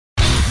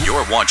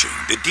You're watching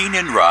the Dean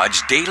and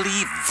Raj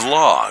Daily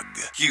Vlog.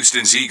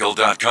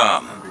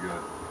 Houston'sEagle.com. That'd be good.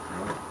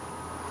 Really?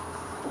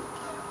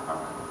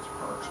 That's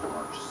first,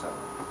 March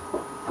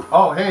 7th.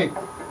 Oh, hey.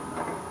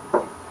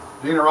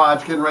 Dean and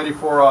Raj getting ready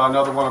for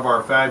another one of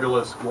our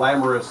fabulous,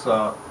 glamorous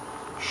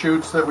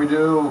shoots that we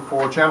do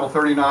for Channel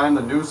 39,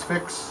 the News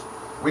Fix.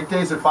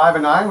 Weekdays at 5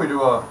 and 9, we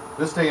do a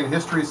This Day in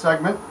History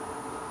segment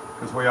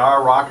because we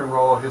are rock and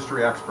roll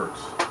history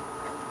experts.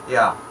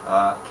 Yeah,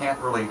 can't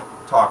really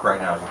talk right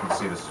now. As you can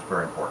see, this is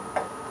very important.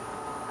 We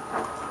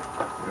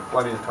have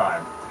plenty of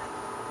time.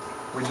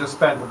 We just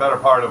spent the better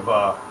part of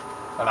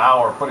an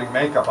hour putting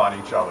makeup on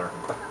each other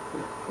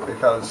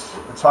because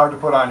it's hard to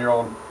put on your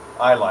own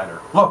eyeliner.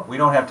 Look, we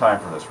don't have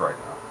time for this right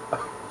now.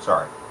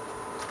 Sorry.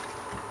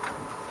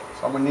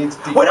 Someone needs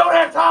decaf. We don't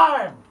have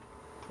time!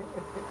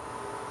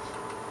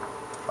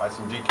 Try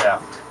some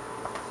decaf.